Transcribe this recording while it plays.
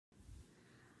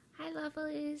Hi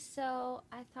lovelies, so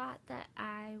I thought that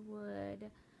I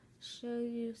would show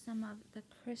you some of the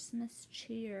Christmas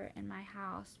cheer in my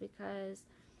house because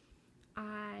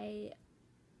I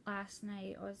last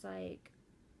night was like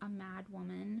a mad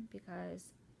woman because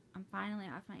I'm finally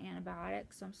off my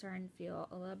antibiotics, so I'm starting to feel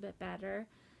a little bit better,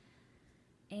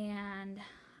 and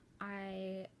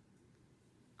I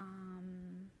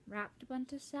wrapped a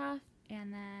bunch of stuff,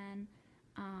 and then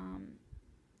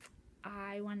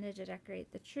I wanted to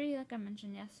decorate the tree like I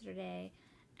mentioned yesterday,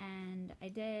 and I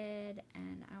did,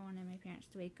 and I wanted my parents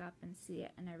to wake up and see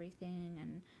it and everything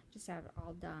and just have it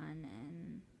all done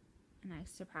and a nice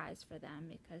surprise for them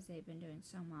because they've been doing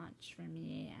so much for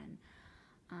me. And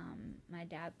my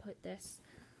dad put this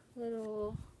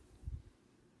little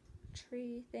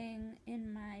tree thing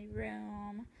in my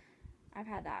room. I've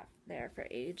had that there for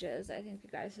ages. I think you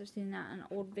guys have seen that in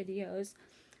old videos.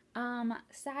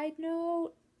 Side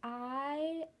note,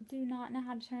 I do not know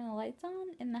how to turn the lights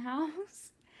on in the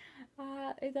house.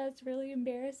 That's really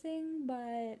embarrassing,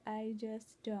 but I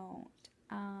just don't.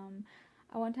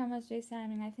 One time I was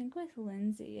FaceTiming, I think with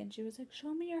Lindsay, and she was like,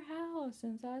 "Show me your house,"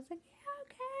 and so I was like, "Yeah,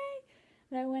 okay."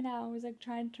 But I went out and was like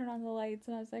trying to turn on the lights,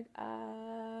 and I was like,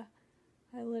 I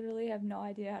literally have no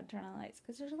idea how to turn on lights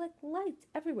because there's like lights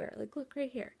everywhere. Like, look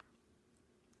right here,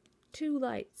 2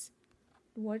 lights.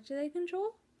 What do they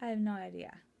control? I have no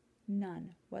idea.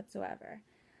 None whatsoever.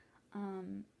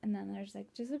 And then there's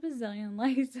like just a bazillion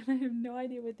lights and I have no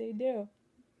idea what they do.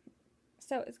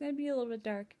 So it's going to be a little bit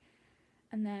dark.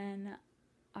 And then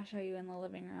I'll show you in the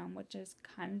living room, which is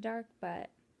kind of dark,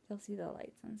 but you'll see the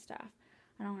lights and stuff.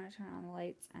 I don't want to turn on the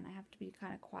lights, and I have to be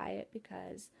kind of quiet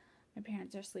because my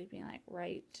parents are sleeping like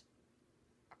right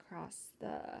across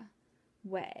the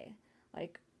way.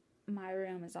 Like, my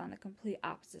room is on the complete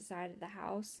opposite side of the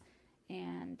house,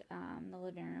 and the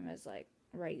living room is like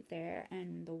right there,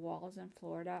 and the walls in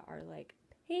Florida are like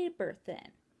paper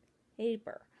thin.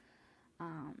 Paper.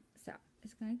 So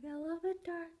it's gonna get a little bit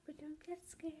dark, but don't get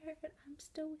scared. I'm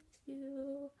still with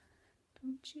you.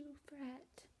 Don't you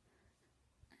fret.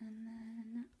 And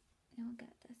then you'll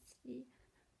get to see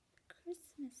the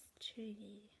Christmas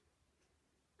tree.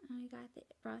 I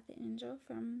brought the angel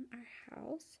from our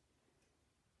house,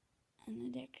 and I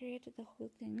decorated the whole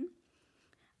thing.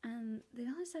 And the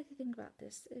only sucky thing about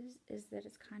this is that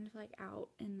it's kind of like out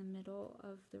in the middle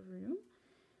of the room.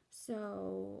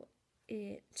 So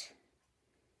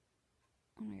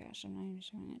oh my gosh, I'm not even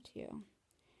showing it to you.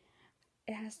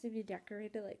 It has to be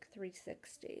decorated like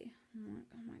 360. I'm like,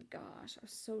 oh my gosh, I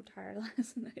was so tired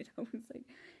last night. I was like,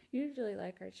 usually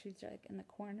like our trees are like in the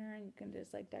corner and you can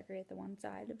just like decorate the one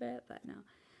side of it, but no.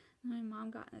 And my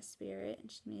mom got in the spirit and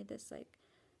she made this like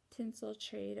tinsel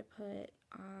tray to put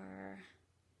our,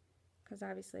 because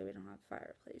obviously we don't have a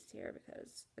fireplace here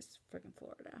because it's freaking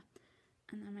Florida.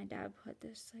 And then my dad put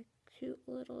this like cute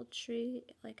little tree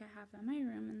like I have in my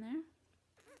room in there.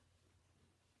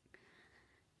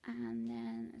 And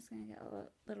then it's gonna get a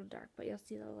little dark, but you'll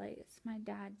see the lights. My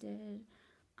dad did,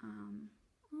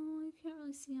 oh, you can't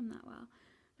really see them that well,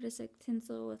 but it's like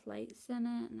tinsel with lights in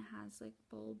it, and it has like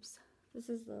bulbs. This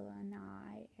is the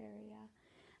lanai area,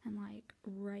 and like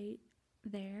right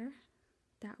there,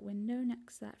 that window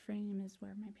next to that frame is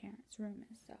where my parents' room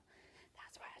is. So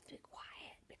that's why I have to be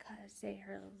quiet because they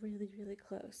are really, really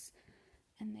close,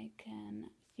 and they can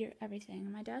hear everything.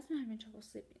 And my dad's been having trouble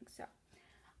sleeping, so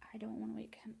I don't want to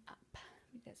wake him up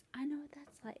because I know what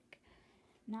that's like,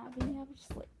 not being able to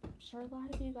sleep. I'm sure a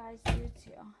lot of you guys do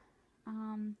too.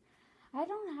 I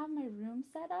don't have my room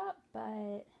set up, but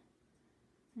I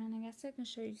mean, I guess I can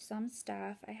show you some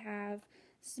stuff.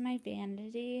 This is my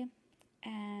vanity,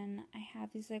 and I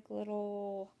have these like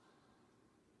little,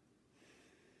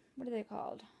 what are they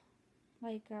called?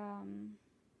 Like,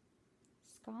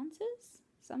 sconces?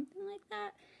 Something like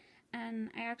that.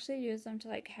 And I actually use them to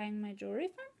like hang my jewelry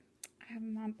from. I have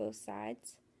them on both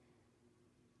sides,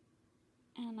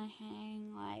 and I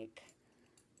hang like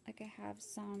I have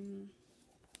some,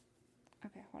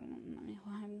 okay, hold on,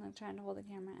 I'm like trying to hold the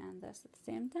camera and this at the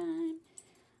same time,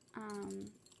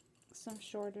 some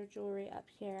shorter jewelry up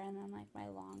here, and then like my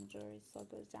long jewelry still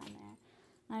goes down there.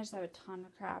 And I just have a ton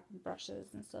of crap and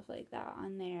brushes and stuff like that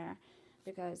on there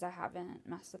because I haven't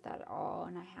messed with that at all.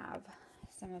 And I have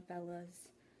some of Bella's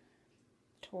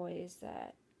toys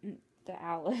that the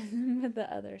Alice, but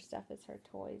the other stuff is her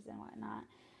toys and whatnot.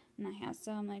 And I have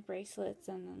some like bracelets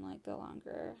and then like the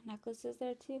longer necklaces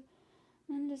there too.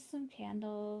 And just some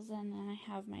candles, and then I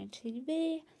have my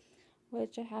TV,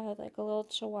 which I have like a little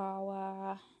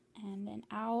chihuahua and an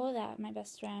owl that my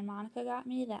best friend Monica got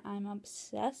me that I'm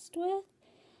obsessed with.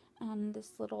 And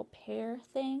this little pear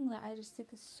thing that I just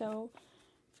think is so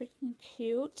freaking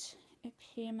cute. It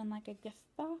came in like a gift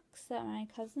box that my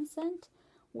cousin sent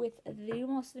with the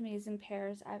most amazing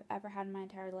pears I've ever had in my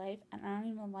entire life, and I don't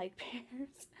even like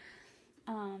pears.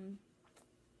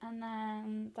 And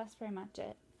then that's pretty much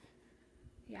it.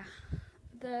 Yeah.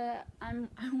 I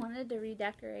wanted to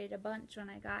redecorate a bunch when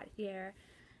I got here,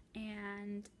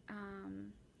 and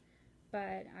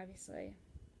but obviously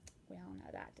we all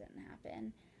know that didn't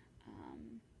happen.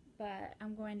 But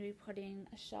I'm going to be putting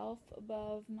a shelf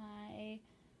above my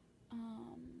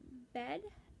bed,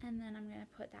 and then I'm gonna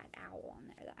put that owl on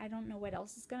there. I don't know what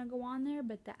else is gonna go on there,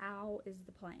 but the owl is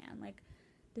the plan. Like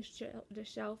the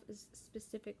shelf is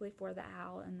specifically for the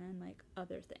owl, and then like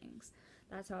other things.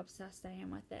 That's how obsessed I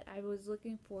am with it. I was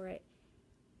looking for it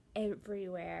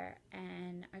everywhere,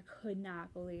 and I could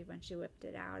not believe when she whipped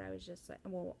it out. I was just like,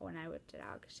 well, when I whipped it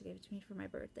out, because she gave it to me for my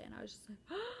birthday, and I was just like,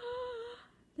 oh,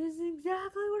 this is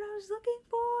exactly what I was looking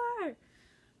for.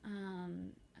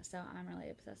 So I'm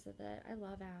really obsessed with it. I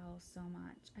love owls so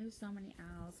much. I have so many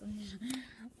owls.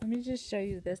 Let me just show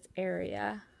you this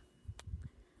area.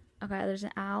 Okay, there's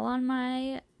an owl on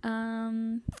my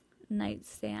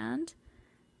nightstand,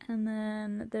 and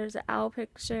then there's an owl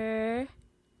picture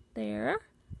there,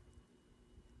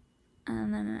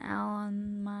 and then an owl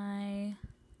on my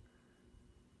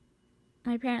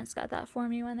parents got that for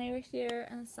me when they were here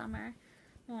in the summer.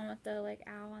 The one with the like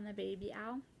owl and the baby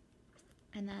owl.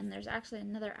 And then there's actually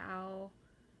another owl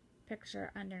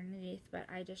picture underneath, but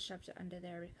I just shoved it under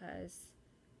there because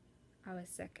I was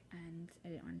sick and I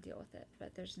didn't want to deal with it.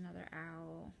 But there's another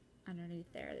owl underneath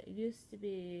there that used to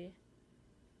be,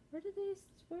 where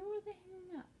were they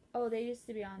hanging up? Oh, they used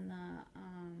to be on the,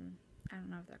 I don't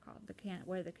know if they're called,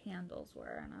 where the candles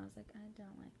were. And I was like, I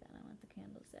don't like that. I want the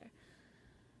candles there.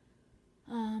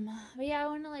 But yeah, I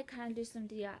want to like kind of do some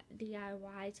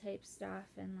DIY type stuff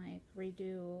and like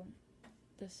redo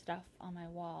the stuff on my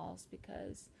walls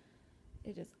because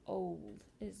it is old.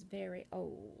 It is very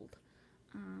old.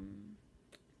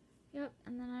 Yep,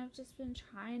 and then I've just been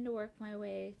trying to work my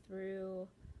way through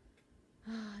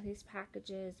these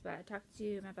packages, but I talked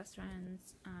to my best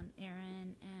friends,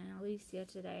 Erin and Alicia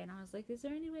today, and I was like, is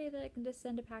there any way that I can just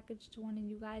send a package to one of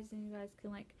you guys and you guys can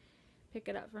like pick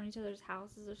it up from each other's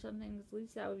houses or something? Because at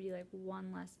least that would be like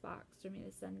one less box for me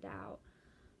to send out.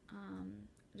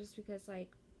 Just because like,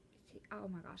 oh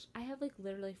my gosh, I have like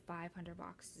literally 500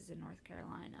 boxes in North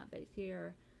Carolina, but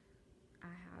here I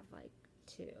have like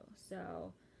 2.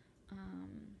 So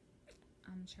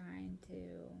I'm trying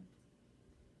to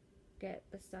get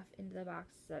the stuff into the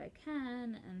boxes that I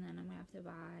can, and then I'm gonna have to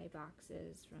buy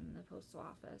boxes from the postal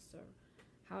office or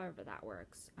however that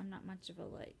works. I'm not much of a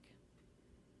like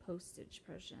postage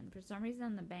person. For some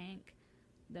reason the bank,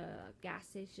 the gas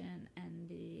station, and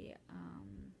the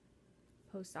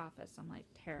post office, I'm like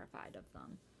terrified of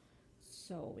them.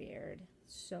 So weird.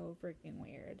 So freaking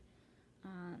weird.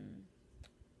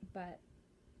 But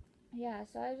yeah,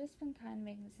 so I've just been kind of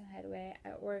making some headway.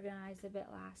 I organized a bit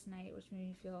last night, which made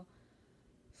me feel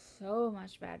so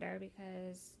much better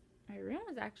because my room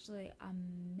was actually a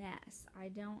mess. I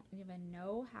don't even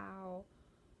know how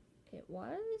it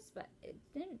was, but it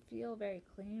didn't feel very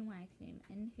clean when I came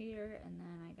in here, and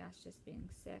then I guess just being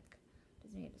sick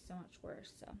just made it so much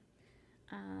worse. So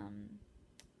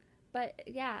but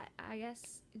yeah, I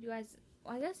guess you guys,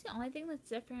 well, I guess the only thing that's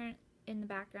different in the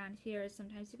background here is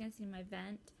sometimes you can see my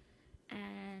vent,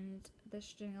 and the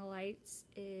string of lights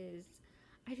is,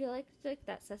 I feel like it's like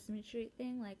that Sesame Street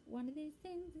thing, like one of these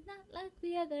things is not like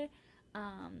the other.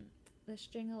 The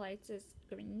string of lights is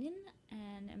green,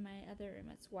 and in my other room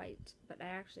it's white, but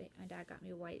my dad got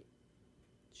me white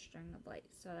string of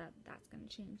lights, so that's gonna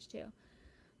change too.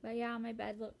 But yeah, my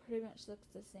bed pretty much looks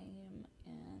the same,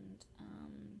 and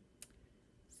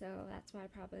so that's why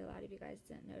probably a lot of you guys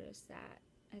didn't notice that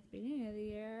at the beginning of the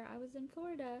year I was in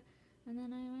Florida, and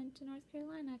then I went to North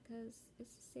Carolina because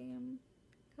it's the same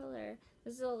color.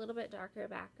 This is a little bit darker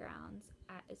background.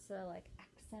 It's a like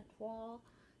accent wall,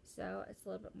 so it's a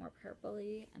little bit more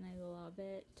purpley, and I love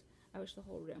it. I wish the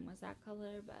whole room was that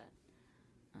color, but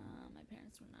my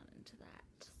parents were not into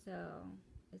that, so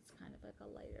it's kind of like a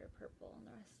lighter purple in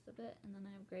the rest of it. And then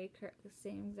I have the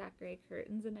same exact gray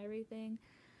curtains and everything.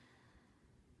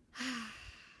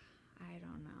 I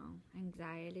don't know.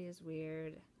 Anxiety is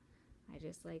weird. I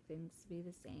just like things to be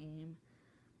the same.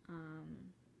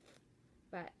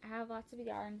 But I have lots of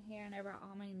yarn here, and I brought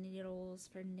all my needles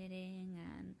for knitting,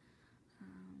 and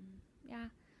yeah,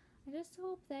 I just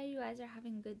hope that you guys are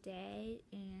having a good day,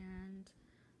 and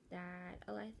that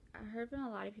I heard from a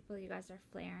lot of people you guys are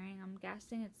flaring. I'm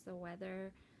guessing it's the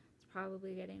weather. It's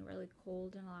probably getting really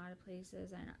cold in a lot of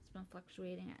places. I know it's been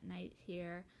fluctuating at night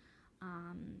here.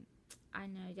 I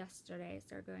know yesterday I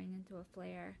started going into a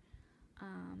flare.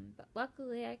 But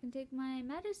luckily I can take my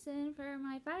medicine for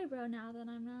my fibro now that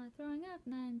I'm not throwing up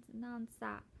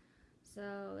non-stop.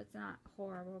 So it's not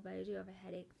horrible, but I do have a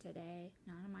headache today,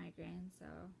 not a migraine, so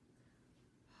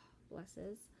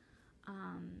blesses.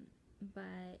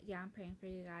 But yeah, I'm praying for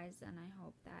you guys, and I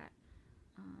hope that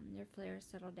your flares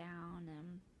settle down,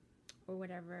 and or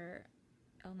whatever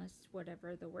illness,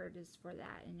 whatever the word is for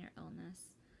that in your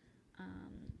illness.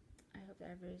 I hope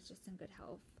that everybody's just in good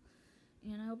health.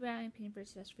 And I hope you're having a pain-free,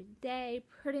 stress-free day.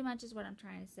 Pretty much is what I'm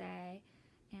trying to say.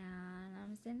 And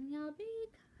I'm sending y'all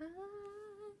big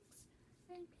hugs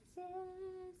and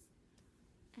kisses.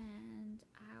 And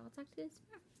I will talk to you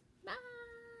tomorrow.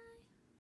 Bye!